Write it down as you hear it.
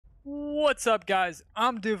What's up, guys?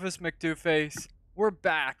 I'm Doofus Mcdooface. We're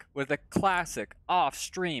back with a classic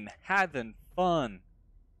off-stream having fun.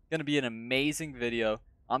 Gonna be an amazing video.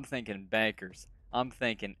 I'm thinking bankers. I'm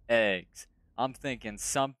thinking eggs. I'm thinking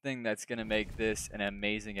something that's gonna make this an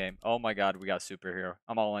amazing game. Oh my god, we got superhero.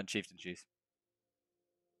 I'm all in Chieftain Cheese.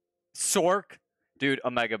 Sork, dude,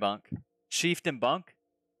 a mega bunk. Chieftain bunk.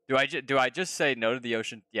 Do I just say no to the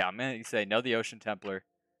ocean? Yeah, I'm gonna say no to the ocean Templar.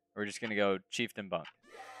 We're just gonna go Chieftain bunk.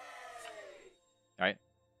 Alright.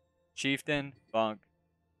 Chieftain, bunk,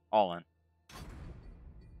 all in.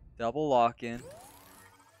 Double lock in.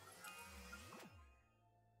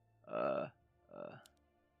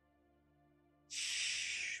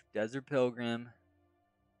 Desert Pilgrim,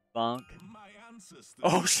 bunk.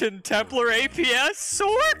 Ocean Templar APS,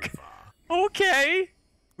 Sork! Okay!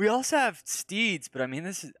 We also have steeds, but I mean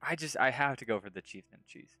this is I have to go for the Chieftain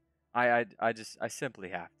cheese. I simply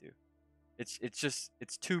have to.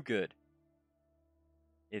 It's too good.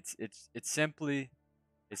 It's simply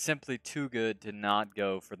too good to not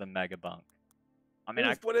go for the mega bunk. I mean,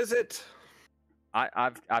 what is it?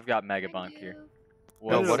 I've got mega bunk here.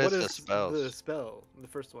 Well, What is the spell? The spell, the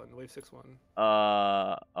first one, the wave 6 one.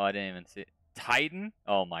 Oh, I didn't even see it. Titan.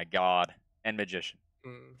 Oh my god, and magician.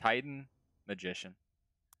 Titan, magician.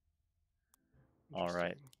 All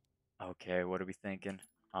right. Okay, what are we thinking?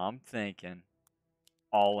 I'm thinking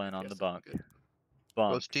all in on the bunk.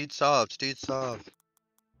 Oh, Steed soft, Steed soft.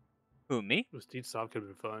 Who, me? Steed soft could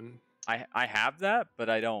have been fun. I have that, but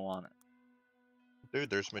I don't want it. Dude,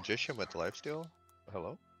 there's magician with lifesteal.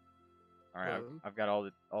 Hello. All right, I've got all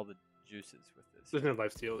the juices with this. There's no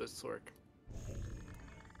lifesteal. This Sork.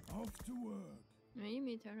 Off to work. You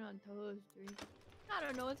may turn on Toho's stream. I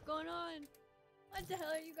don't know what's going on. What the hell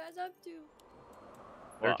are you guys up to?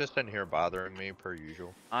 They're just in here bothering me per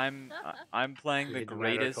usual. I'm playing the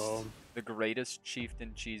greatest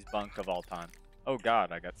Chieftain cheese bunk of all time. Oh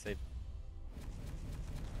god, I got saved.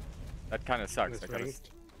 That kind of sucks. I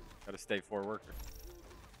gotta stay 4 worker.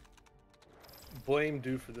 Blame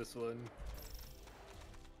Do for this one.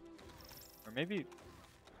 Or maybe.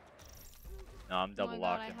 No, I'm double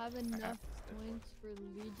locked. I have enough points for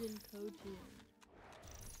Legion coaching.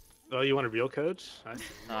 Oh, you want a real coach?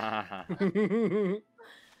 Alright,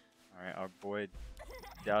 our boy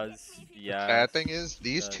does. Yeah. Bad thing is,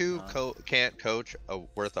 these two can't coach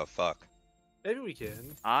worth a fuck. Maybe we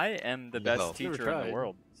can. I am the best teacher in the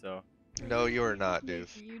world, so. No, you are not, dude.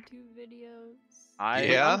 YouTube videos.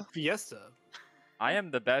 Yeah. Fiesta. I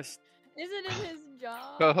am the best. Isn't it his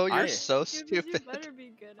job? Toho, you're so stupid. You better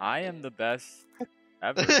be good at I am it. the best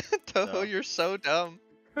ever. Toho, you're so dumb.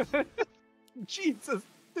 Jesus.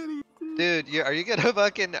 Dude, are you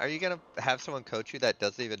gonna have someone coach you that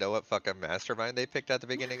doesn't even know what fucking mastermind they picked at the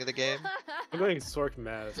beginning of the game? I'm going Sork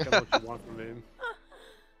mad. It's kind of what you want from me.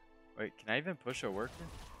 Wait, can I even push a worker?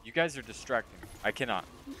 You guys are distracting me. I cannot.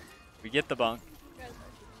 We get the bunk.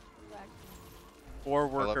 4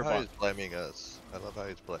 worker I love how bunk. he's blaming us. I love how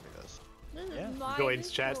he's blaming us. This Yeah. is my Join's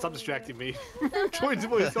chat. Stop Discord. distracting me. Join's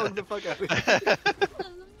voice telling the fuck out of me. This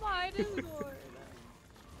is my Discord.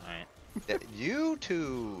 Alright. Yeah, you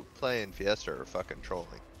two playing Fiesta are fucking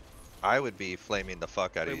trolling. I would be flaming the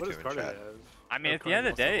fuck out of you two in chat. I mean, at the end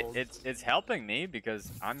of the day, it's helping me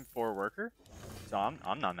because I'm 4 worker, so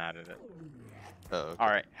I'm not mad at it. Oh, okay. All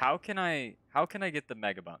right, how can I get the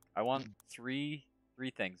mega bunk? I want three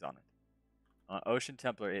things on it. Ocean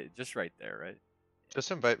Templar, just right there, right?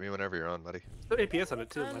 Just invite me whenever you're on, buddy. Put APS on it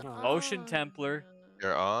too. Why not? Ocean Templar,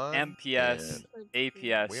 You're on. MPS,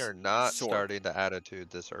 APS. We are not Sword. starting the attitude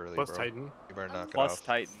this early, Plus bro. Titan. You better knock it Plus off.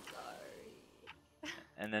 Titan,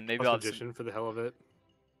 and then maybe Plus I'll. Magician for the hell of it.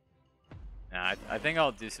 Nah, I think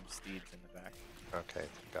I'll do some steeds in the back. Okay,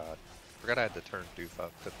 thank God. Forgot I had to turn Doof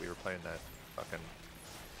up because we were playing that fucking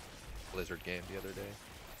Blizzard game the other day.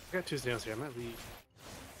 I got 2 snails here. I might leave.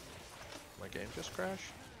 My game just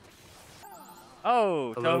crashed.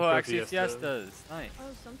 Oh, Hello, Toho actually Fiesta. Fiestas. Nice.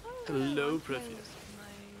 Oh, sometimes Hello, I watch Profius.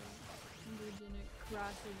 my Legion, it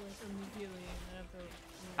crashes like immediately, and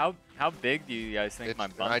I have to. How big do you guys think my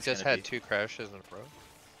bunk's I just gonna had be? 2 crashes in a row.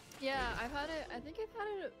 Yeah, I've had it. I think I've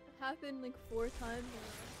had it happen like 4 times. And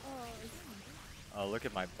oh, it's Oh, look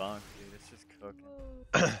at my bunk, dude. It's just cooking.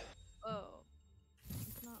 whoa. Oh,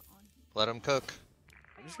 it's not on. Let him cook.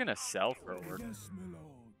 I'm just gonna sell for a worker. Yes, my lord.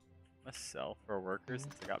 I'm gonna sell for a worker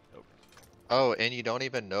since I got tokens. Oh, and you don't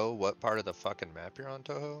even know what part of the fucking map you're on,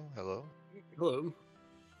 Toho? Hello? Hello.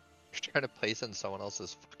 You're trying to place in someone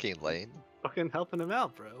else's fucking lane? Fucking helping him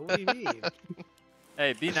out, bro. What do you mean?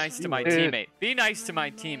 Hey, be nice to my Dude. teammate. Be nice to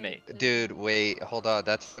my teammate. Dude, wait, hold on.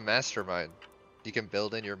 That's the mastermind. You can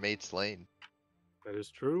build in your mate's lane. That is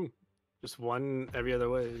true. Just one every other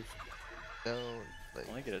wave. No. Like...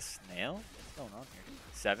 Only get a snail? What's going on here?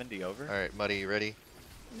 70 over? Alright, Muddy, you ready?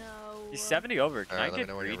 No. He's 70 over. Can Alright, I let me get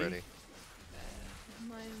know when greedy? you're ready.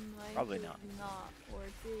 My mic Probably is not. not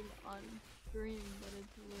working on stream, but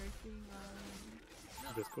it's working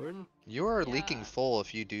on. Discord. You are Yeah. leaking full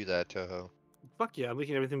if you do that, Toho. Fuck yeah, I'm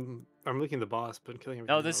leaking everything. I'm leaking the boss, but killing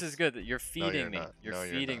everything. No, this else. is good. You're feeding me. not. You're No,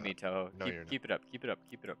 you're feeding me, not. Toho. No, keep, you're not. keep it up. Keep it up.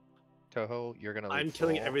 Keep it up. Toho, you're gonna leak I'm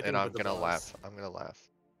killing full, everything and I'm but the gonna boss. laugh. I'm gonna laugh.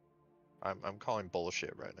 I'm calling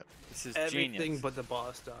bullshit right now. This is Everything genius. but the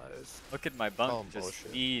boss dies. Look at my Oh, bunk just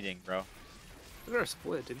bullshit. feeding, bro. Look at our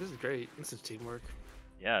split, dude. This is great. This is teamwork.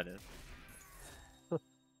 Yeah, it is.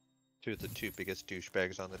 Two of the two biggest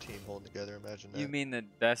douchebags on the team holding together. Imagine that. You mean the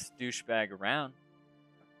best douchebag around?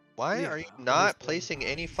 Why Yeah, are you obviously. not placing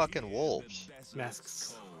any fucking wolves?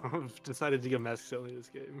 Masks. I've decided to go masks only this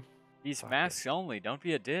game. He's Fuck it. masks only. Don't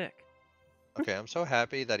be a dick. Okay, I'm so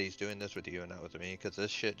happy that he's doing this with you and not with me, because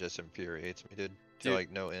this shit just infuriates me, dude. To Dude.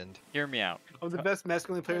 like no end. Hear me out. I'm the best mask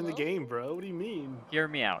only player in the Hello? game, bro. What do you mean? Hear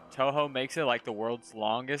me out. Toho makes it like the world's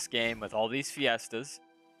longest game with all these fiestas.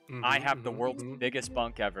 I have the world's biggest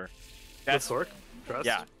bunk ever. That's Sork. Trust.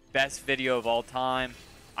 Yeah, best video of all time.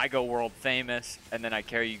 I go world famous, and then I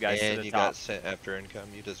carry you guys to And the you top. got sent after income.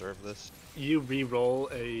 You deserve this. You re-roll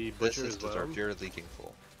a This butcher is as well. deserved. You're leaking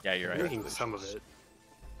full. Yeah, you're You're right. making some of it.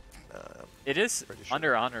 It is Pretty sure.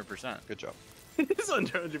 under 100%. Good job. It's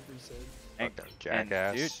under 100%. And- Fucking and,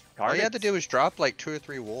 jackass. dude, All you had to targets- do was drop like 2 or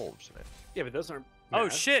 3 wolves, man. Yeah, but those aren't. Oh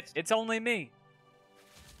masks. shit! It's only me.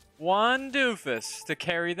 One doofus to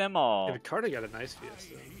carry them Yeah, all. but Carter got a nice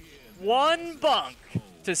fiesta. One bunk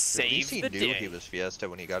to At save least he the knew day. he was Fiesta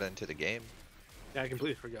when he got into the game. Yeah, I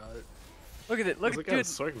completely forgot. Look at it. Look Look at at dude.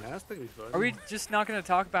 Sork mask. That'd be fun. Are we just not gonna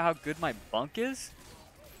talk about how good my bunk is?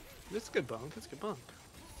 It's a good bunk. It's a good bunk.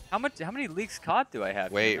 How many leaks caught do I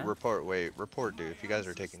have? Wait, here, man? report, dude. If you guys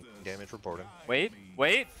are taking damage, report him. Wait.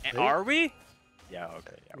 Wait. Are we? Yeah.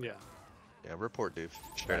 Okay. Yeah. Yeah. Yeah, report, dude.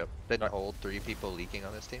 Straight up. Didn't hold 3 people leaking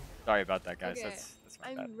on this team. Sorry about that, guys. Okay, That's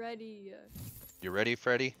my bad. I'm ready. You ready,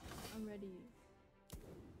 Freddy? I'm ready.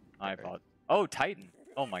 I apologize. Oh, Titan.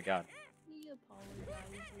 Oh my God. He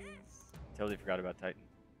apologizes. Totally forgot about Titan.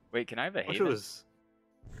 Wait, can I have a What if it Haven? was?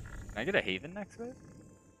 Can I get a Haven next wave?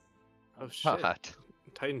 Oh shit. Hot.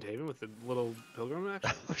 Titan Haven with the little pilgrim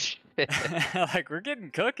action. Oh shit. Like we're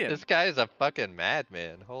getting cooking. This guy's a fucking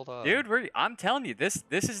madman. Hold on. Dude, I'm telling you, this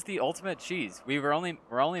is the ultimate cheese. We're only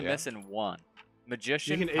Yeah. missing one.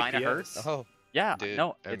 Magician You can kind of APS. hurts. Oh, Yeah, dude,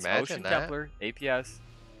 no, it's imagine Ocean that. Kepler, APS.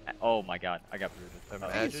 Oh my God, I got booted. You can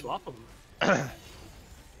Imagine. swap them.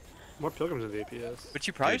 More pilgrims in the APS. But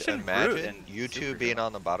you probably dude, shouldn't brute imagine and you two super being hero.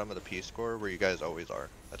 on the bottom of the P score where you guys always are.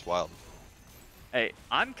 That's wild. Hey,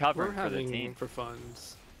 I'm We're covering for the having team. for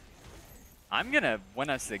funds. I'm gonna win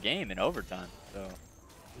us the game in overtime. So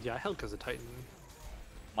Yeah, I held because of Titan.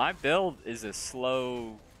 my build is a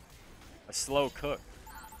slow cook.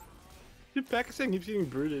 Dude, Pakistan keeps getting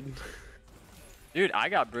brooded. Dude, I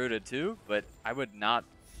got brooted too, but I would not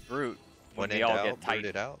brute when When we in all doubt, get tight. root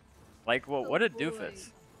it out. Like, well, Oh, what a boy. doofus.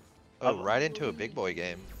 Oh, right into a big boy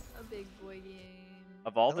game. A big boy game.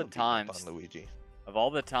 Of all That'll the beat up on times, Luigi. of all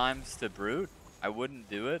the times to brute, I wouldn't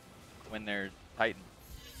do it when they're Titan.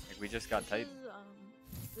 Like we just got Titan.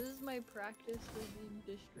 This is my practice for being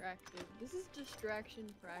distracted. This is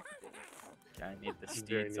distraction practice. Okay, I need the This is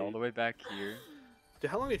very steeds all neat. the way back here. Dude,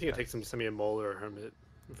 how long do you think it takes them to send me a mole or a hermit?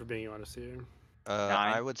 For being honest here.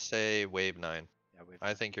 I 9. would say wave 9. Yeah, we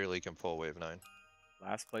I think you're leaking full wave 9.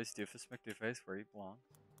 last place Doofus Mcdooface where he belongs.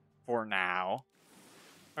 For now.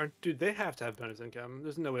 Dude, they have to have bonus income.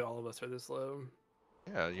 There's no way all of us are this low.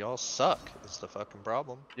 Yeah, y'all suck. It's the fucking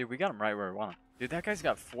problem. Dude, we got him right where we want him. Dude, that guy's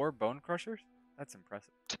got 4 bone crushers? That's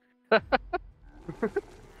impressive.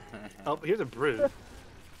 Oh, here's a brood.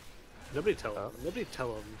 Nobody tell Oh. him. Nobody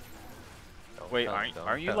tell him. Don't Wait, tell me, aren't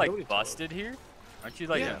don't you tell like Nobody tell him. busted here? Aren't you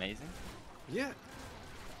like Yeah. amazing? Yeah.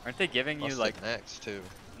 Aren't they giving me. you Busted like next too.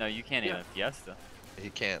 no, you can't Yeah. even fiesta. He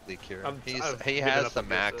can't leak here. I've He given has up the on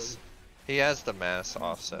max. Fiesta. He has the mass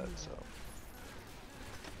offset, so I'm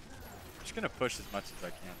just gonna push as much as I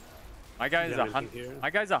can. My guy's Yeah, a hun- here. my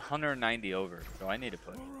guy's 190 over, so I need to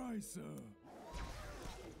push. Alright, sir.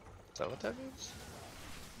 is that what that means?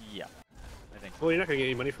 Yeah, I think Well, you're not gonna get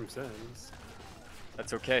any money from sends.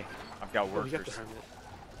 that's okay. I've got Oh, you got the workers. hermit.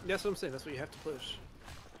 Yeah, that's what I'm saying. That's what you have to push.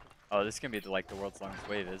 Oh, this is gonna be like the world's longest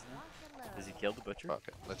wave, isn't it? Does he kill the butcher? Fuck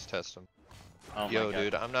it, let's test him. Oh my Yo, God.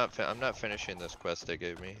 dude, I'm not finishing this quest they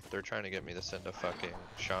gave me. They're trying to get me to send a fucking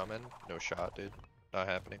shaman. No shot, dude. Not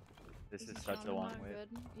happening. This is Isn't such a Shaman long not wave. good,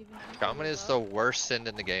 even after Shaman is the buff? worst send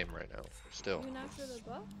in the game right now. Still, Even after the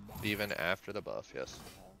buff? even after the buff, yes.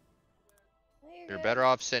 Players You're better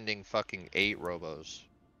off sending fucking 8 robos.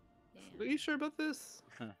 Are you sure about this?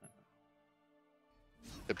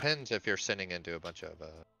 Depends if you're sending into a bunch of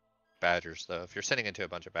badgers, though. If you're sending into a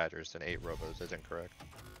bunch of badgers, then 8 robos is incorrect.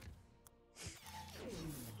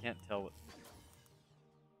 I can't tell what.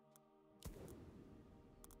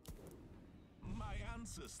 My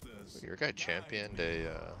ancestors. Your guy championed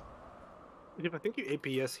a. If I think you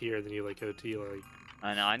APS here, then you like OT like.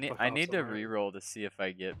 I know. I off need to somewhere. re-roll to see if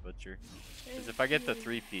I get butcher. Because if I get the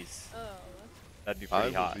 3-piece, Oh, that'd be I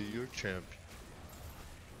pretty will hot. be your champion.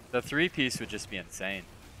 The 3-piece would just be insane.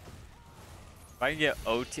 If I can get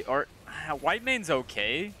OT or white main's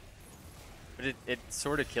okay, but it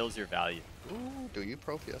sort of kills your value. Ooh, do you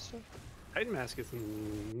pro Fiesta? Titan Mask is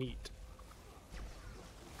neat.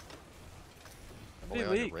 I'm only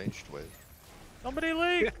on your ranged wave. Somebody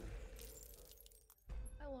leak!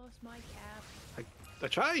 I lost my cap. I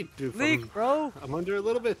tried, dude. Leak, bro! I'm under a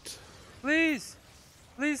little bit. Please!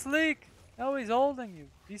 Please leak! No, he's holding you,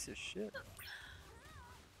 piece of shit.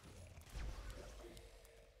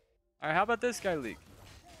 Alright, how about this guy leak?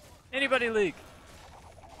 Anybody leak?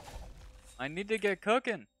 I need to get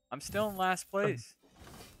cooking. I'm still in last place.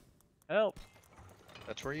 Help.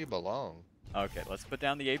 That's where you belong. Okay, let's put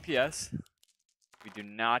down the APS. We do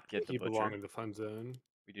not get the You belong butcher. in the fun zone.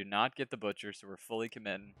 We do not get the butcher, so we're fully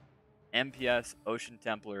committing. MPS, Ocean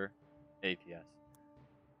Templar, APS.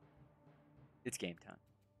 It's game time.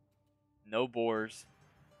 No boars.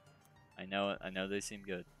 I know they seem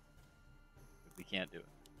good. But we can't do it.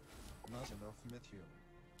 Not enough material.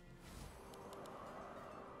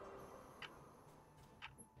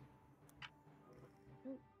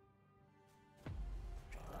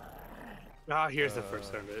 Ah, here's the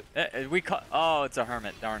first hermit. Oh, it's a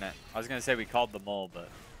hermit. Darn it. I was gonna say we called the mole, but.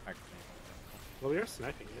 Well, we are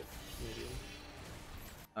sniping it. Maybe.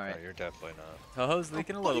 All right. No, you're definitely not. Toho's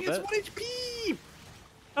leaking a little It's bit. 1 HP!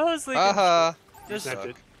 Toho's leaking. Haha! Just, Sniped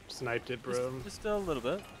it. Sniped it, bro. just a little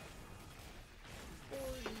bit.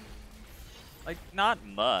 Like not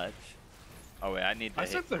much. Oh wait, I need the. I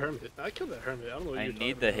sniped the hermit. I killed that hermit. I don't know what I you're need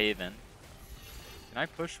talking the about. haven. Can I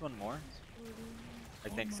push one more? I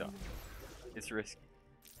think so. It's risky.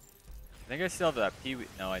 I think I still have that Pee-wee.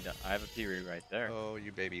 No, I don't. I have a Pee-wee right there. Oh,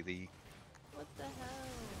 you baby Lee. What the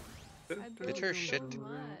hell? I Get built your so shit. much.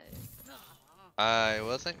 I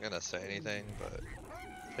wasn't gonna say anything, but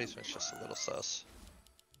placement's just a little sus.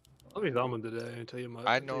 I'll be Zalman today. I tell you much.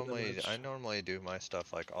 I I'll tell you that much. normally do my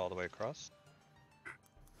stuff like all the way across.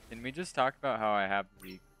 Can we just talk about how I have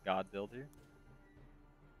the god build here?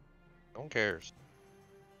 No one cares.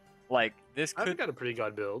 Like this I've could got a pretty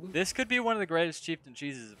god build. this could be one of the greatest chieftain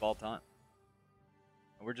cheeses of all time.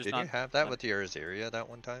 And we're just Did not. you have that with your Azeria that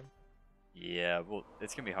one time? Yeah, well,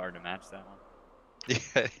 it's gonna be hard to match that one.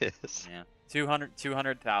 Yeah, it is. Yeah,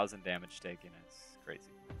 200,000 damage taken is crazy.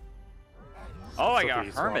 Oh, I got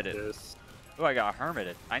Something swap hermited. this. Oh, I got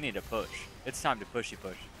hermited. I need to push. It's time to pushy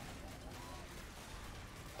push.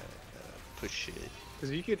 Push it. Cause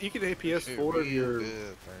you could APS 4 of your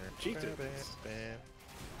cheetahs.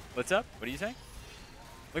 What's up? What are you saying?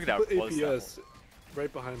 Look at how Put close that APS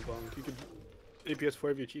right behind Bunk. You could APS 4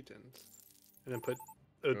 of your cheetahs, and then put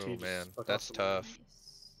OT. Oh just man, fuck that's off the wall. tough.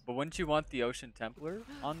 But wouldn't you want the Ocean Templar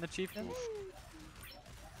on the chieftain?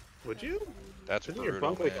 Would you? That's Isn't your brutal,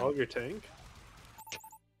 Bunk like man. all of your tank?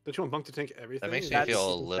 Don't you want Bunk to tank everything? makes me That's-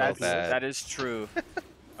 feel a little that's- bad. That is true.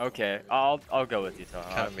 Okay, I'll go with you,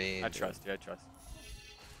 Toho. Kinda mean, I dude. trust you. I trust.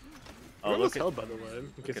 Oh, Oh, look at. hell, by the way,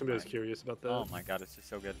 in case at somebody was mine. curious about that. Oh my god, it's just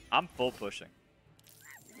so good. I'm full pushing.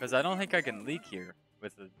 Because I don't think I can leak here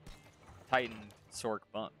with the Titan Sork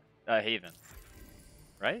bunk. Haven.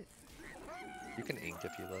 Right? You can ink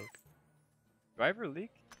if you like. Do I ever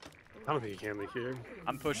leak? I don't think you can leak here.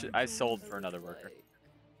 I'm pushing. I sold for another worker.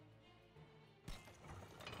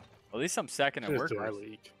 At least I'm second in Just do I workers.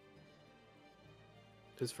 leak?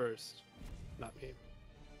 His first, not me.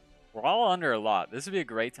 We're all under a lot. This would be a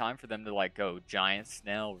great time for them to like go giant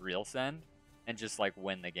snail real send and just like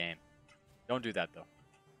win the game. Don't do that though.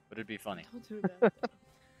 But it'd be funny. Don't do that.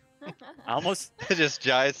 I almost Just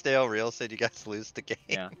giant stale real said you guys lose the game.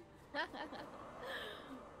 yeah.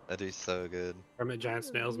 That'd be so good. Hermit giant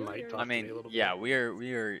snails might talk I to me mean, a little yeah, bit.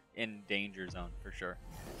 we are in danger zone for sure.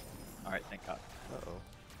 All right, thank God. Uh-oh.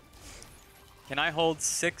 Can I hold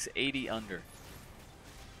 680 under?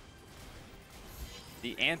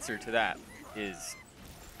 The answer to that is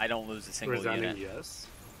I don't lose a single Resounding unit. yes.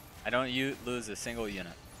 I don't lose a single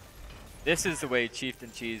unit. This is the way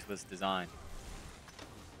Chieftain Cheese was designed.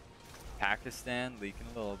 Pakistan leaking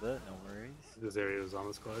a little bit, no worries. This area is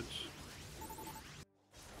almost clutch.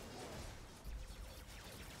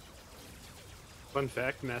 Fun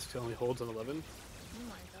fact: Mask only holds on 11. Oh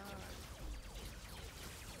my god.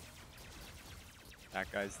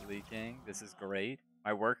 That guy's leaking. This is great.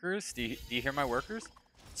 My workers, do you hear my workers?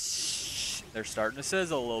 They're starting to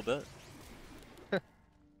sizzle a little bit.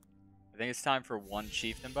 I think it's time for one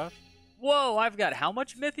chieftain buff. Whoa, I've got how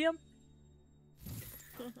much mythium?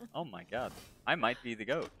 Oh my god. I might be the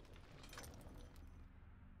goat.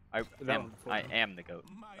 I am the goat.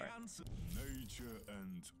 Sorry. Nature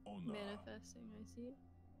and honor. Manifesting, I see.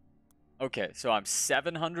 Okay, so I'm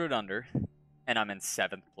 700 under, and I'm in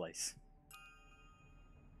 7th place.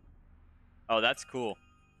 Oh, that's cool.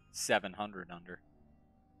 700 under.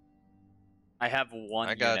 I have one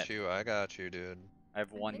I unit. got you, dude. I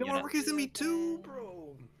have one You want unit. workers than me too,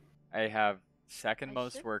 bro. I have second I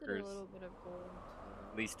most shifted workers, A little bit of gold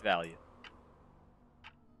to... least value.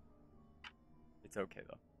 It's okay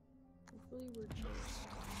though. Hopefully we're chill.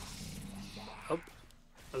 Oh,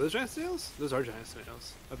 are those giant snails? Those are giant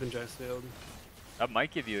snails. I've been giant snailed. That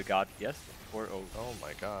might give you a god yes or oh. Oh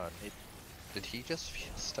my god. Did he just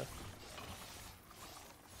fiesta?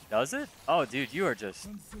 Does it? Oh, dude, you are just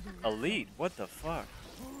elite. What the fuck?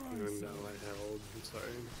 No, I held. I'm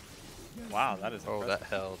sorry. Wow, that is Oh, impressive. that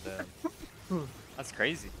hell, damn. That's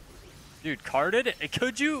crazy. Dude, carded?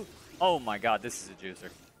 Could you? Oh my god, this is a juicer.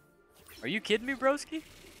 Are you kidding me, broski?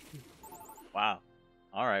 Wow.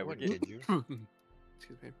 Alright, we're Wouldn't getting... kid you.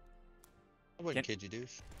 Excuse me. I wouldn't kid you,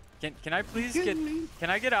 douche. Can I please You get... kidding me? Can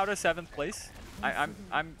I get out of 7th place?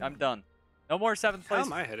 I'm done. No more 7th How place.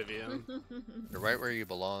 am I ahead of you? You're right where you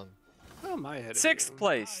belong. How am I ahead of 6th you?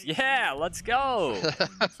 place. Yeah, let's go.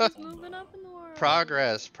 Just moving up in the world.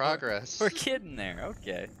 Progress, progress. We're getting there.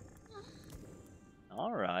 Okay.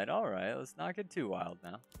 Alright, alright. Let's not get too wild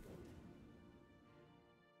now.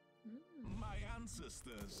 My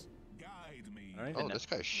ancestors guide me. Alright. Oh, this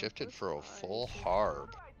guy shifted for a full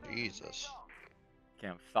harb. Jesus. Okay,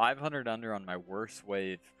 I'm 500 under on my worst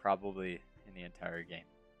wave probably in the entire game.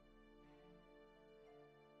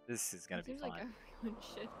 This is gonna be Seems fine. like everyone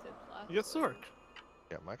shifted last. You got Sork.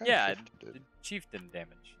 Yeah, my guy Yeah, shifted, the dude. chieftain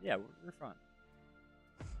damage. Yeah, we're fine.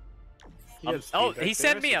 He had Oh, speed he back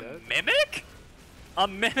sent there, me I a see that. mimic? A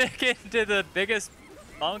mimic into the biggest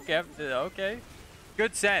funk ever. Okay.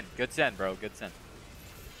 Good send, bro. Good send.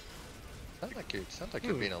 Sounds like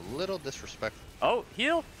you're being a little disrespectful. Oh,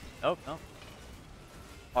 heal. Oh, no.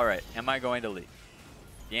 Alright, am I going to lead?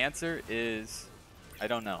 The answer is... I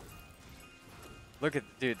don't know. Look at...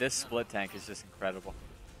 Dude, this split tank is just incredible.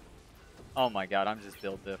 Oh my god, I'm just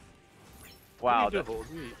built diff. Wow, What do you that, do,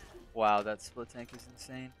 hold? Neat. wow, that split tank is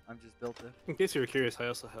insane. I'm just built diff. In case you were curious, I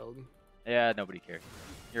also held. Yeah, nobody cares.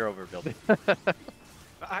 You're overbuilding.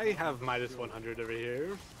 I have minus 100 over here.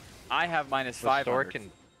 I have minus With 500.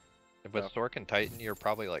 Sork and Titan, you're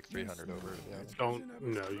probably like 300 over. Yeah. Don't.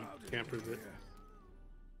 No, you can't prove it.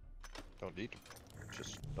 Don't need to.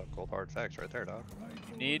 Just the cold hard facts right there, dog.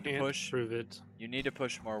 You need to Can't push. prove it. You need to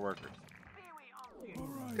push more workers.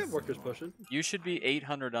 Good workers pushing. You should be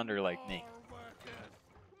 800 under like me.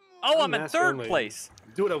 Oh, I'm in Mass 3rd only. place.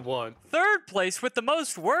 Do what I want. 3rd place with the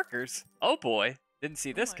most workers. Oh boy, didn't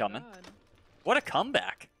see this Oh my coming. God. What a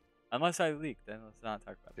comeback. Unless I leak, then let's not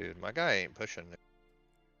talk about it. Dude, my guy ain't pushing it.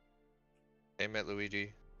 Damn it,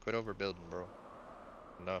 Luigi. Quit overbuilding, bro.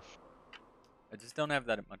 Enough. I just don't have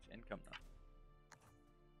that much income though.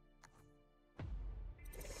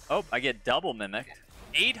 Oh, I get double mimicked.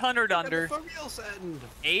 800 under.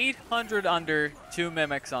 800 under, 2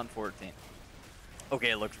 mimics on 14.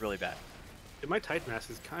 Okay, it looks really bad. Dude, my Titan Mask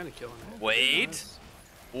is kind of killing it. Wait. Nice.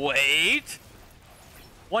 Wait.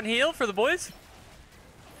 One heal for the boys.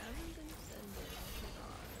 Haven't been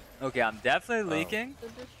sending. Okay, I'm definitely Oh. leaking. The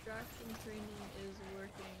distraction training is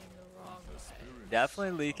working in the wrong way.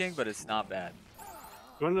 Definitely leaking, but it's not bad.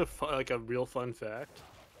 You want to know like a real fun fact?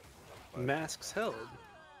 Masks held.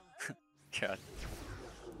 God.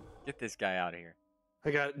 Get this guy out of here.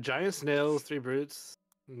 I got giant snails, 3 brutes.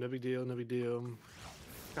 No big deal, no big deal.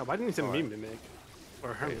 God, why didn't he send me Alright. Mimic? Or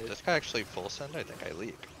Wait, Hermit? this guy actually full send? I think I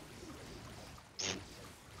leak.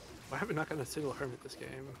 Why have we not gotten a single Hermit this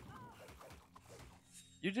game?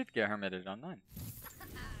 You did get hermited on 9.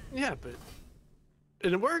 Yeah, but...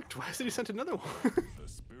 And it worked! Why did he send another one? The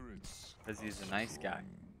spirits. Because he's a nice guy.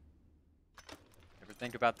 Ever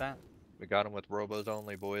think about that? We got him with robos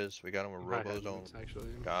only, boys. We got him with I robos haven't, only. actually.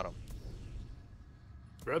 Got him.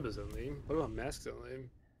 Rub is only. What about masks only?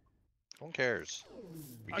 Who cares?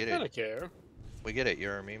 We I get kinda it. care. We get it.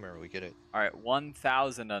 You're a memer. We get it. Alright,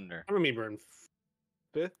 1,000 under. I remember in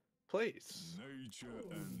 5th place. Nature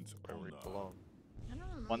and Where we honor. belong. I don't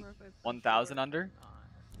remember One- if I pushed 1,000 forward under? or not.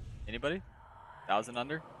 Anybody? 1,000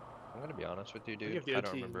 under? I'm gonna be honest with you, give dude. the I don't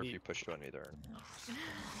OT remember if meat. you pushed one either. I'm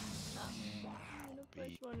gonna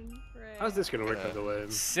push one and pray. How's this gonna work, by Yeah. the way?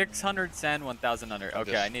 600 send, 1,000 under. I'm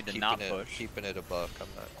Okay, just I need to keeping not it, push. Keeping it a buck. I'm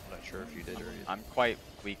not sure if you did or either. I'm quite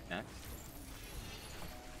weak next.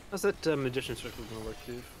 How's that magician circle gonna work,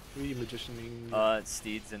 dude? Who are you magicianing?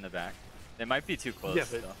 Steeds in the back. They might be too close, Yeah,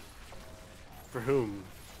 but- though. For whom?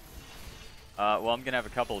 Well, I'm gonna have a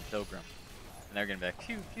couple of pilgrim, and they're gonna be like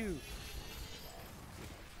pew pew.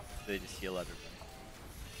 They just heal everybody.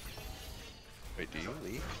 Wait, do you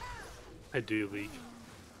leak? I do leak.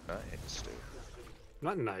 Nice, dude.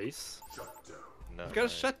 Not nice. No. You gotta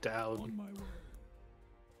shut down. On my way.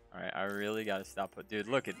 All right, I really gotta stop. Dude,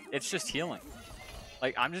 look, it's just healing.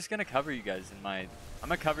 Like I'm just gonna cover you guys in my. I'm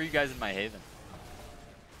gonna cover you guys in my haven.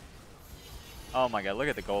 Oh my god, look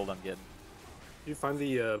at the gold I'm getting. You find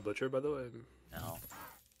the butcher, by the way? No,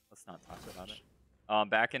 let's not talk about it.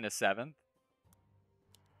 Back into 7th.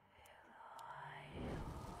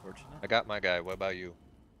 Unfortunate. I got my guy. What about you?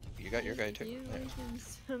 You got your guy too. You Nice. make him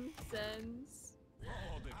some sense.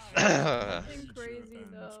 Oh, Yeah. Nothing crazy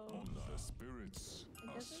and though. honor. The spirits I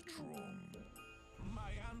are guess I can strong.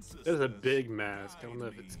 My ancestors. That is a big mask. I don't know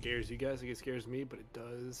if guide it me. scares you guys like it scares me, but it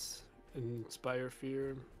does inspire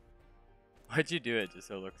fear. Why'd you do it just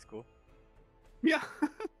so it looks cool? Yeah.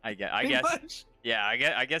 I pretty guess. much. Yeah,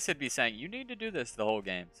 I guess it'd be saying you need to do this the whole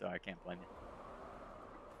game, so I can't blame you.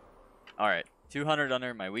 All right, 200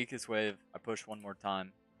 under my weakest wave. I push one more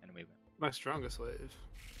time, and we win. My strongest wave.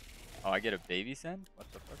 Oh, I get a baby send?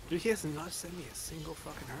 What the fuck? Dude, he has not sent me a single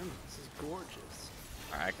fucking hermit. This is gorgeous.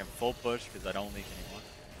 All right, I can full push because I don't leak anyone.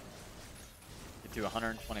 Get to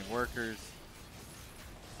 120 workers.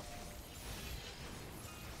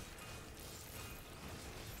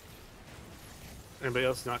 Anybody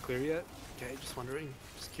else not clear yet? Okay, just wondering.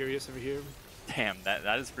 Just curious over here. Damn,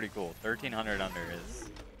 that is pretty cool. 1,300 under is.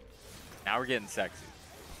 Now we're getting sexy.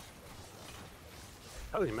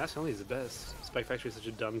 Probably mask only is the best. Spike Factory is such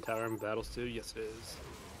a dumb tower in battles too. Yes, it is.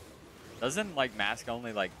 Doesn't like mask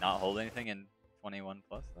only like not hold anything in 21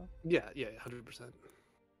 plus though? Yeah, 100%.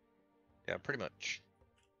 Yeah, pretty much.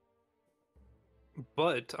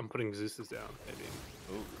 But I'm putting Zeus's down, maybe.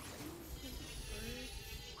 Ooh.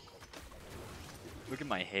 Look at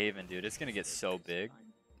my Haven, dude. It's gonna get so big.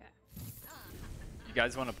 Okay. You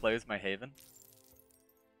guys want to play with my Haven?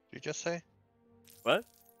 Did you just say? What?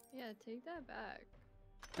 Yeah, take that back.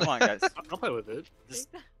 Come on, guys. I'll play with it. Just,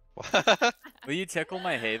 Take that. What? will you tickle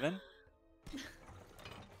my Haven?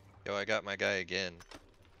 Yo, I got my guy again.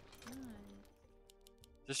 Nice.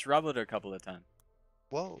 Just rub it a couple of times.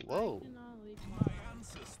 Whoa, I whoa. cannot leave My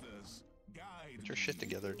ancestors guide Get your shit me.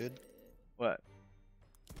 together, dude. What?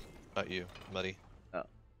 Not you, Muddy.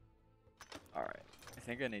 All right. I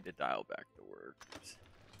think I need to dial back the workers.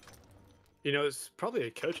 You know, it's probably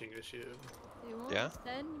a coaching issue. They won't Yeah?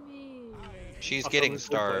 send me. She's I'll getting come in full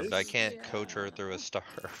starved. I place? can't coach her Yeah. through a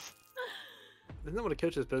starve. Isn't that what a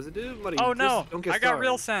coach is supposed to do? Buddy, Oh just no! don't get I got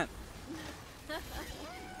real starved. scent.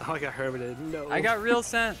 Oh, I got hermited. No. I got real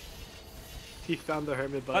scent. He found the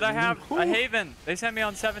hermit button. But I have a Whew. Haven. They sent me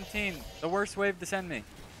on 17. The worst wave to send me.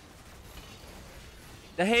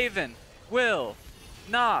 The Haven will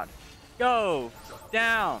not go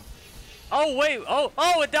down. Oh wait. Oh!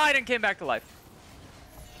 It died and came back to life.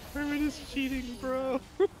 Hermit is cheating, bro.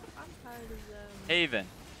 I'm tired of them. Haven.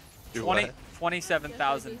 Do 20, what?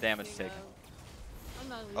 27,000 Guess I damage just taken. gave up. I'm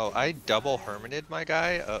not Oh, leaving I this double guy. hermited my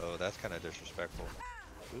guy? Uh-oh, that's kind of disrespectful.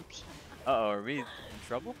 Oops. Uh-oh, are we in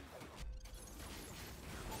trouble?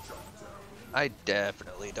 I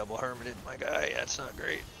definitely double hermited my guy. That's not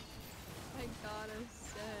great. I gotta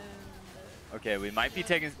send. Okay, we might be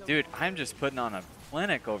taking... Dude, I'm just putting on a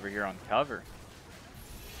clinic over here on cover.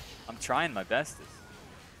 I'm trying my bestest.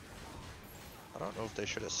 I don't know if they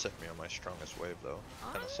should have set me on my strongest wave, though.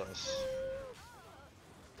 Kind of sus.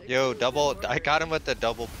 They Yo, could've double... been I worse. got him with the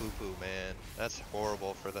double poo-poo, man. That's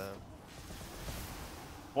horrible for them.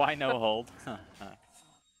 Why no hold?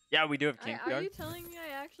 Yeah, we do have King Are Guard. you telling me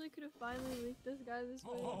I actually could have finally leaked this guy this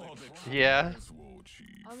way? Oh, the Yeah. King's war chief.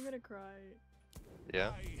 I'm gonna cry.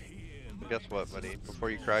 Yeah? I hear But guess what, buddy? Before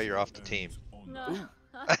you cry, you're off the team. No.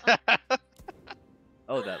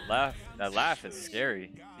 Oh, that laugh. That laugh is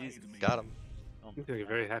scary. Jesus. Got him. Oh He's like a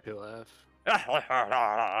very happy laugh.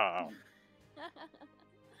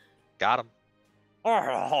 Got him.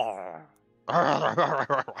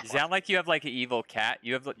 You sound like you have like an evil cat.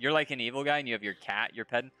 You're like an evil guy, and you have your cat. You're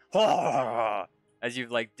petting. As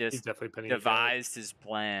you've like He's just definitely penning. it out. devised his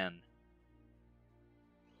plan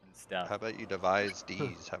and stuff. How about you devise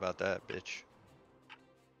D's? How about that, bitch?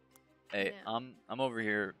 Hey, Yeah. I'm over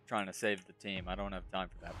here trying to save the team. I don't have time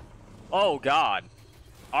for that. Oh God!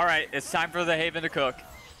 All right, it's time for the Haven to cook.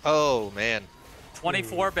 Oh man,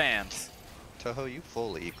 24 bands. Toho, you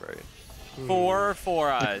full leak, right? 4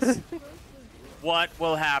 eyes. What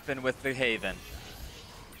will happen with the Haven?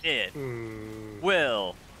 It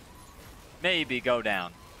will maybe go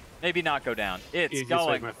down. Maybe not go down. It's Easiest going.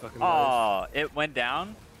 way of my fucking life. Oh, it went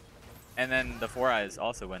down. And then the 4 eyes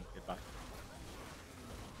also went goodbye.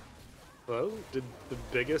 Hello? Did the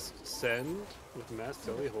biggest send with Mass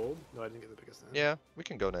Silly hold? No, I didn't get the biggest send. Yeah, we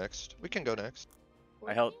can go next. We can go next.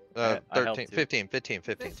 I held. 13, 15, 15,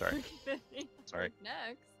 sorry. 15. Sorry.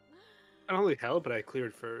 Next. I don't really held, but I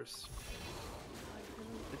cleared first.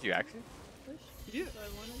 Did you actually? Yeah. So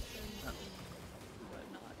I want to send something,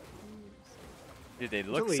 but not use. Dude, they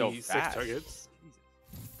There's look only so 6 fast. targets.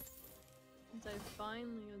 Since I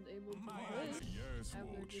finally was able to push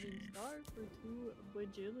after getting starved for 2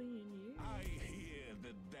 bajillion years. I hear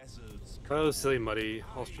the desert's Oh, silly muddy.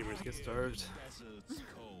 All streamers get starved. desert's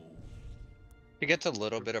cold. She gets a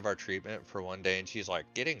little bit of our treatment for one day, and she's like,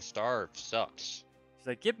 "Getting starved sucks." She's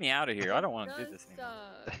like, get me out of here. I don't want to do this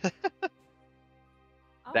anymore.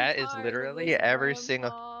 That is literally every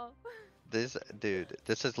single- This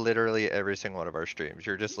is literally every single one of our streams.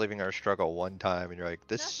 You're just leaving our struggle one time, and you're like,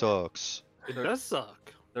 "This sucks." It does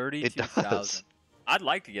suck. 32,000. I'd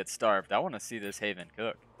like to get starved. I want to see this Haven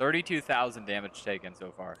cook. 32,000 damage taken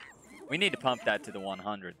so far. We need to pump that to the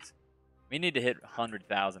 100s. We need to hit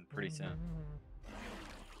 100,000 pretty soon.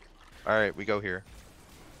 All right, we go here.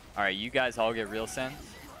 All right, you guys all get real sense.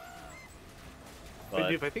 Wait, But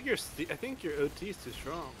dude, I think your OT is too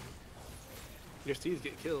strong. Your steeds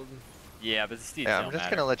get killed. yeah, but the steeds Yeah, don't I'm just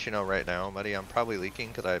matter. gonna let you know right now, buddy. I'm probably leaking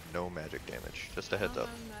because I have no magic damage. Just a heads up.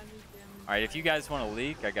 All right, if you guys want to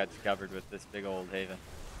leak, I got you covered with this big old Haven.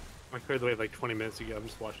 I cleared the wave like 20 minutes ago. I'm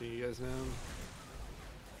just watching you guys now.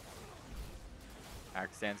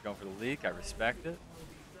 Pakistan's going for the leak. I respect it.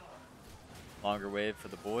 Longer wave for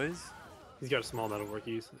the boys. He's got a small amount of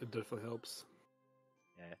workies. It definitely helps.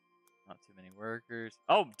 Yeah, not too many workers.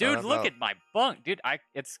 Oh, dude, look about- at my bunk, dude.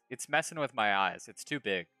 It's messing with my eyes. It's too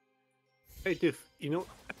big. Hey, dude, you know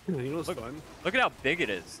what's fun? Look at how big it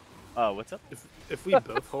is. Oh, what's up? If we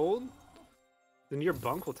both hold, then your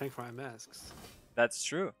bunk will tank for my masks. That's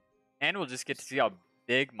true. And we'll just get to see how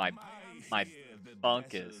big my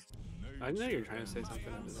bunk is. I know you're trying to say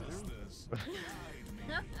something over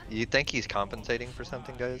there. You think he's compensating for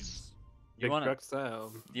something, guys? You Big wanna? truck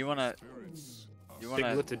style. You wanna? You Big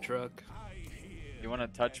wanna? lifted truck. You wanna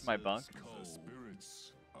touch my bunk? The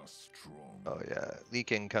spirits are strong. Oh yeah,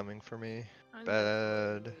 leaking coming for me. I'm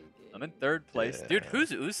Bad. I'm in 3rd place, dude. Yeah.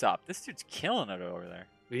 Who's Usopp? This dude's killing it over there.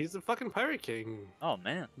 He's the fucking pirate king. Oh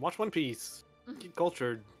man, Watch One Piece. Get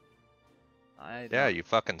cultured. Yeah, you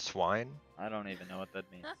fucking swine. I don't even know what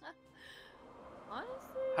that means. Honestly,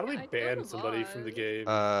 How do we I ban killed somebody from the boss. game?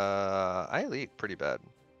 I leak pretty bad.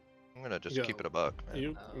 I'm gonna just Yo. keep it a buck, man.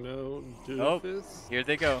 You know, Oh. Doofus? Here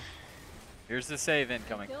they go. Here's the save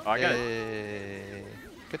incoming. Oh, I got it. Yay.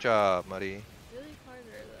 Good job, Muddy. Really harder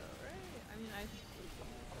though, right? I mean,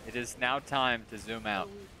 I. It is now time to zoom out.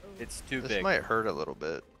 It's too This big. might hurt a little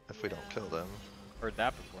bit if we don't kill them. Heard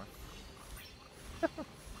that before.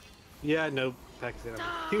 Yeah, no, Pakistan.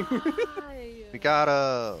 Die! We got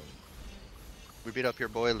him. We beat up your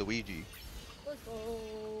boy Luigi. Let's go.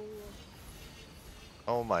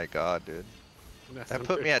 Oh my god, dude. That's That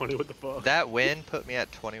put me at- 20, what the fuck? That win put me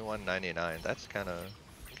at 21.99. That's kind of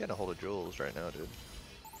getting a hold of jewels right now, dude.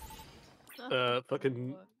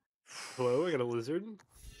 Fucking. Hello, I got a lizard.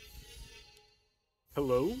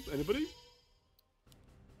 Hello, anybody?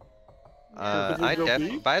 I Go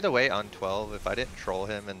definitely. B? By the way, on 12, if I didn't troll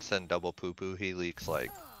him and send double poo poo, he leaks like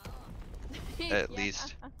at Yeah.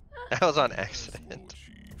 least. That was on accident.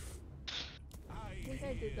 I think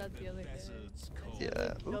I did that the other day.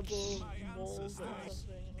 Yeah. Double Oops. mold or something. I was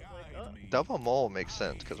like, oh. Double mole makes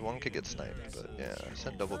sense because one could get sniped, but yeah, I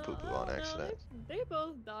sent double poo poo on No, accident. they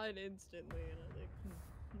both died instantly,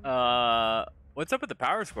 and I was like, What's up with the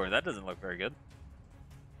power score? That doesn't look very good.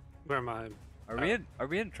 Where am I? Are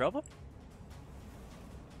we in trouble?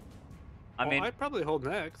 I Well, mean, I'd probably hold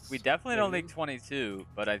next. we definitely don't maybe. leak 22,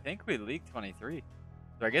 but I think we leaked 23.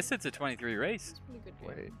 So I guess it's a 23 race. it's a pretty good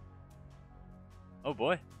game. Wait. Oh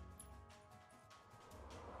boy.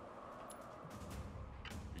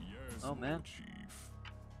 Yes, Oh, man. Lord Chief.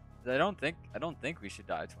 I don't think we should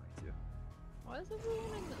die 22. Why is everyone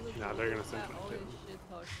in the Nah, they're gonna send that 22. always shit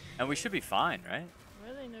talking? And we should be fine, right? Why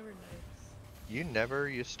are they never nice? You never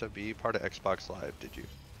used to be part of Xbox Live, did you?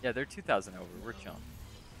 Yeah, they're 2,000 over. We're chilling.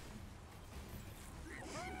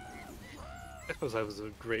 I suppose that was a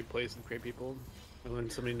great place and great people. I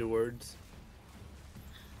learned so many new words.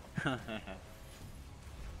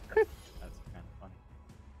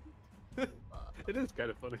 It is kind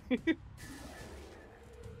of funny.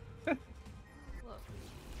 Look.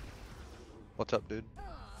 What's up, dude?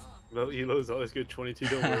 Well, Elo's always good 22,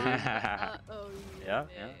 don't worry. Oh, Yeah,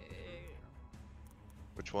 yeah.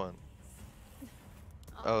 Which one?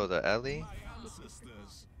 Oh, the Ellie? My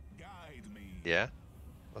ancestors guide me. Yeah?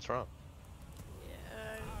 What's wrong?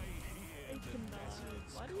 Yeah. I cannot.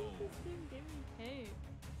 Why do you just keep giving hate?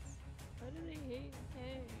 Why do they hate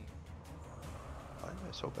hate? Why am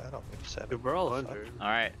I so bad on move 7? Dude, we're all What the under. All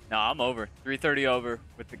right, no, I'm over. 330 over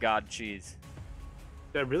with the God cheese.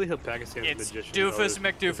 I really hope Pakistan's It's magician. Doofus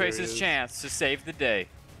Mcdooface's chance to save the day.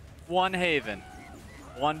 One haven,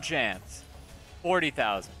 one chance.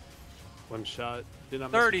 40,000, One shot. Did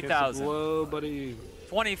not 30,000. Whoa, buddy.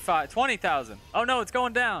 20,000. Oh no, it's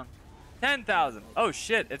going down. 10,000. Oh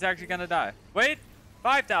shit, it's actually gonna die. Wait,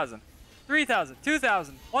 5,000, 3,000,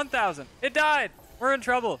 2,000, 1,000. It died. We're in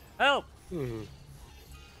trouble. Help. Hmm.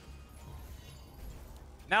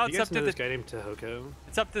 Now Do it's you up guys to know the this guy named Tohoko?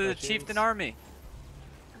 it's up to the by chieftain chance? army.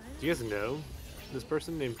 Do you guys know this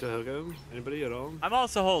person named Tohoko? Anybody at all? I'm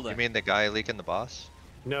also holding. You mean the guy leaking the boss?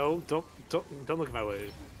 No, don't look my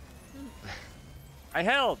way. I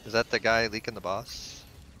held. Is that the guy leaking the boss?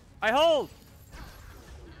 I hold.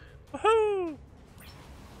 Woohoo!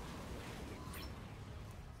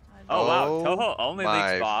 Oh wow, Toho only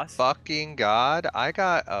my leaks boss. fucking god! I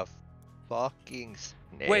got a fucking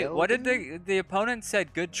snail. Wait, what did the opponent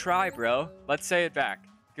said? Good try, bro. Let's say it back. I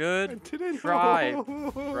Good didn't try, know.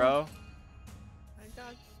 bro. I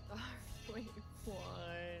got wait, one.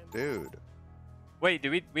 Dude, Wait, do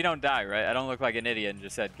we don't die, right? I don't look like an idiot and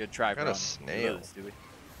just said good try, got bro. a snail. Do we?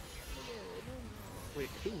 Wait,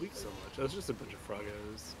 who leaks so much? That was just a bunch of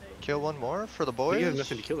Froggos. kill one more for the But boys? you have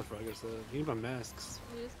nothing to kill the Froggos though. You need my masks.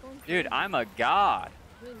 Dude, I'm a god.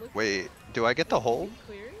 Wait, do I get the hold?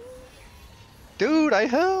 Clearing? Dude, I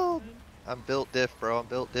held! I'm built diff, bro. I'm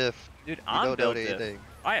built diff. Dude, You I'm don't built know it. anything.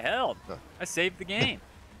 I held. No. I saved the game.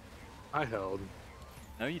 I held.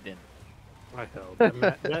 No, you didn't. I held.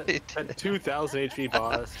 That, He that did. 2,000 HP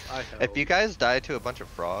boss. I held. If you guys die to a bunch of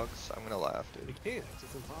frogs, I'm gonna laugh, You dude. can't.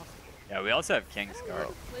 It's impossible. Yeah, we also have King's Guard.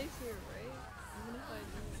 Place here, right? Even if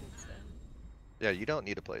I do extend. Yeah, you don't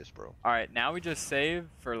need a place, bro. All right, now we just save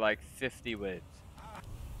for like 50 waves.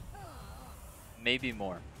 Maybe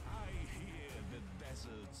more. I hear the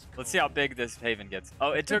deserts Let's see how big this haven gets.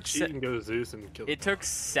 Oh, it took cheat and go to Zeus and kill. it took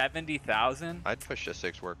 70,000. I'd push to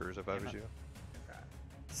 6 workers if I was you.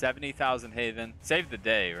 70,000 haven. Save the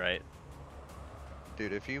day, right?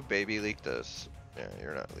 Dude, if you baby leak this, yeah,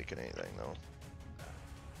 you're not leaking anything though.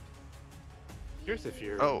 Here's if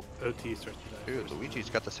your Oh. OT starts to die. Dude, first. Luigi's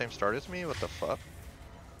got the same start as me? What the fuck?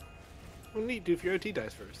 Well, neat. Do if your OT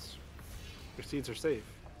dies first. Your seeds are safe.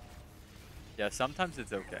 Yeah, sometimes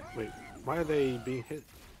it's okay. Wait, why are they being hit?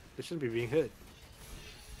 They shouldn't be being hit.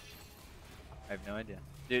 I have no idea.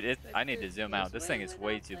 Dude, I need to zoom out. This thing is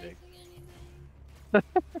way too big.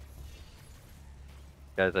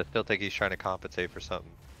 Guys, I still think he's trying to compensate for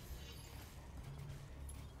something.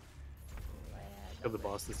 Kill the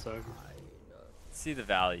boss this time. See the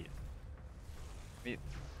value.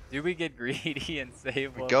 Do we get greedy and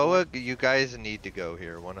save one? Go, you guys need to go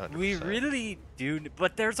here, 100%. We really do,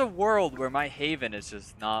 but there's a world where my haven is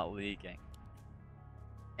just not leaking.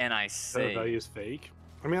 And I So the save. value is fake.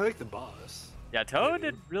 I mean, I like the boss. Yeah, Toho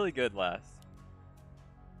did really good last.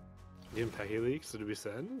 The Impact leak, so do we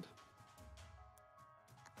send?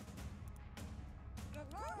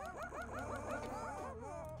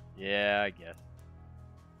 Yeah, I guess.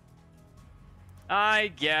 I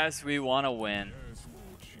guess we want to win.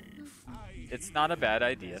 It's not a bad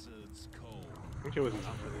idea. I think it was not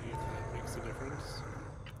really if that makes a difference.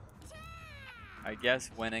 I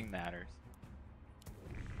guess winning matters.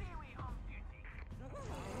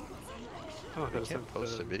 Oh, You can't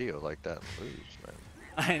post a video like that and lose, man.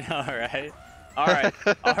 I know, right? Alright,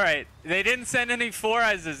 alright. They didn't send any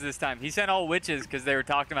 4-Eyes this time. He sent all witches because they were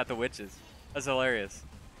talking about the witches. That's hilarious.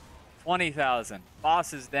 20,000.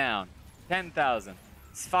 Boss is down. 10,000.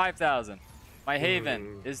 It's 5,000. My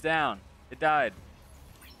haven is down. It died.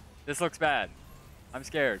 This looks bad. I'm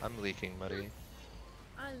scared. I'm leaking, buddy.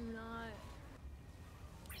 I'm not.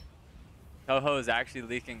 Toho is actually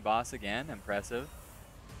leaking boss again. Impressive.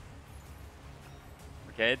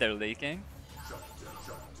 Okay, they're leaking.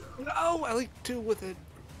 No, I like 2 with it.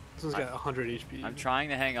 This one's got 100 HP. I'm trying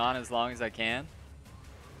to hang on as long as I can.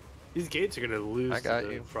 These gates are gonna lose I got to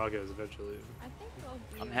the you. Froggos eventually. I think I'll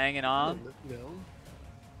be. I'm hanging on. No.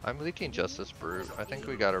 I'm leaking Justice Brute. I think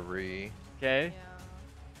we gotta re... Okay. Yeah.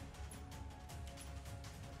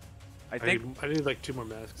 I think I need like 2 more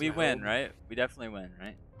masks. we and win, help. right? We definitely win,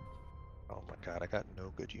 right? Oh my god, I got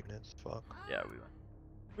no good units. Fuck. Yeah, we win.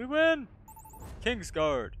 We win!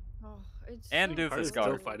 Kingsguard! Oh, it's And so Doofus Cardin's guard.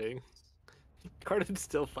 still fighting. Cardin's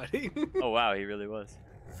still fighting. Oh wow, he really was.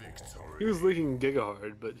 He was leaking Giga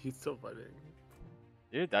hard, but he's still fighting.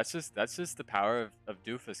 Dude, that's just the power of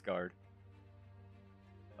Doofus guard.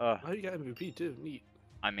 Oh, you got MVP too. Neat.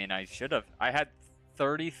 I mean, I should have. I had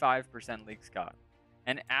 35% League Scott.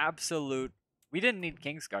 An absolute. We didn't need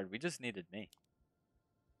Kingsguard. We just needed me.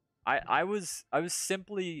 I was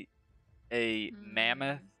simply a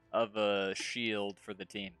mammoth of a shield for the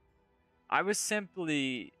team. I was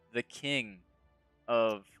simply the king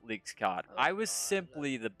of League Scott. I was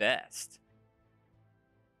simply the best.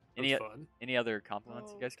 That's fun. Any other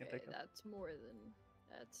compliments you guys can think of? That's more than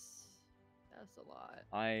that's a lot.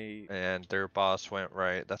 And their boss went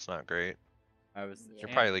right. That's not great. I was the You're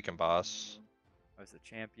champ. probably leaking boss. I was the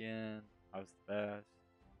champion. I was the best.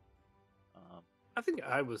 I think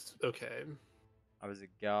I was okay, I was a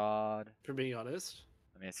god. for being honest.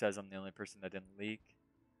 I mean, it says I'm the only person that didn't leak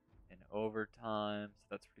in overtime, so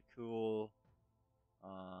that's pretty cool.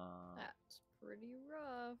 That's pretty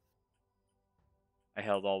rough. I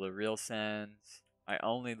held all the real sends. I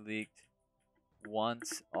only leaked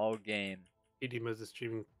once all game, AD mode is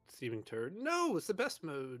streaming turd. No, it's the best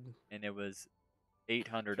mode. and it was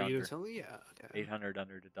 800 3 under. units only? Yeah, okay. 800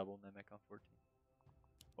 under to double mimic on 14.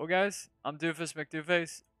 Well, guys, I'm Doofus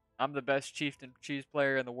Mcdooface. I'm the best chieftain cheese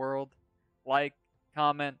player in the world. Like,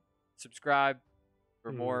 comment, subscribe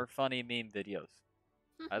for more funny meme videos.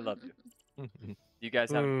 I love you. You guys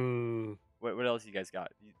have what else you guys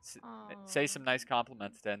got? Say some nice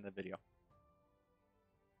compliments to end the video.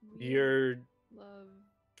 Your Love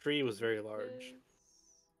tree was very large. this.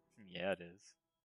 Yeah, it is.